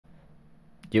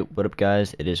Yo, what up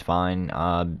guys? It is fine.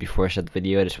 Before I start the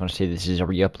video, I just want to say this is a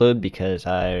re-upload because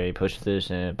I posted this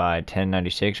by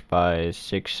 1096 by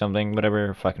 6 something,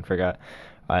 whatever, fucking forgot.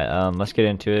 Alright, let's get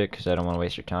into it because I don't want to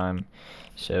waste your time.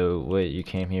 So what you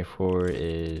came here for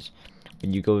is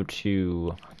when you go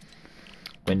to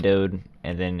windowed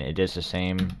and then it does the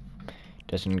same,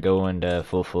 doesn't go into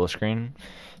full screen.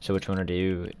 So what you want to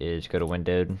do is go to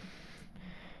windowed,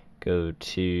 go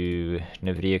to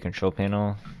no video control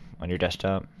panel on your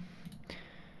desktop,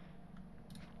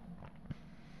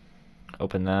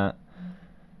 open that.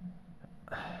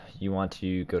 You want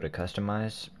to go to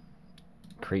customize,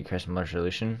 create custom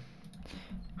resolution,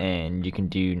 and you can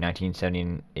do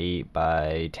 1978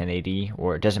 by 1080,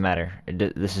 or it doesn't matter.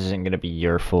 This isn't going to be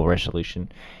your full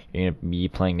resolution. You're going to be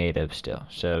playing native still,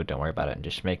 so don't worry about it.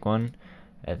 Just make one,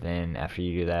 and then after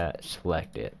you do that,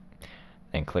 select it,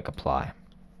 then click apply.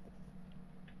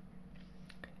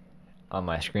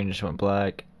 My screen just went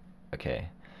black. Okay,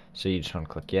 so you just want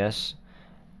to click yes,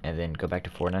 and then go back to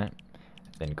Fortnite,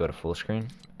 then go to full screen,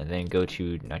 and then go to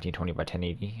 1920 by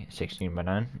 1080, 16 by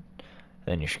 9.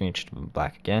 Then your screen should be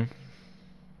black again.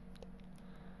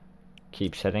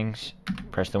 Keep settings,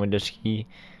 press the Windows key,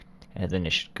 and then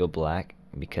it should go black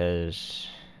because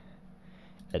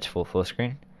that's full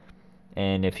screen.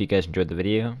 And if you guys enjoyed the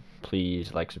video,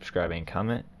 please like, subscribe, and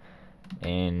comment.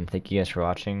 And thank you guys for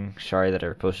watching. Sorry that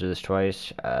I posted this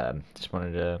twice. Just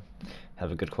wanted to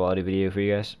have a good quality video for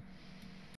you guys.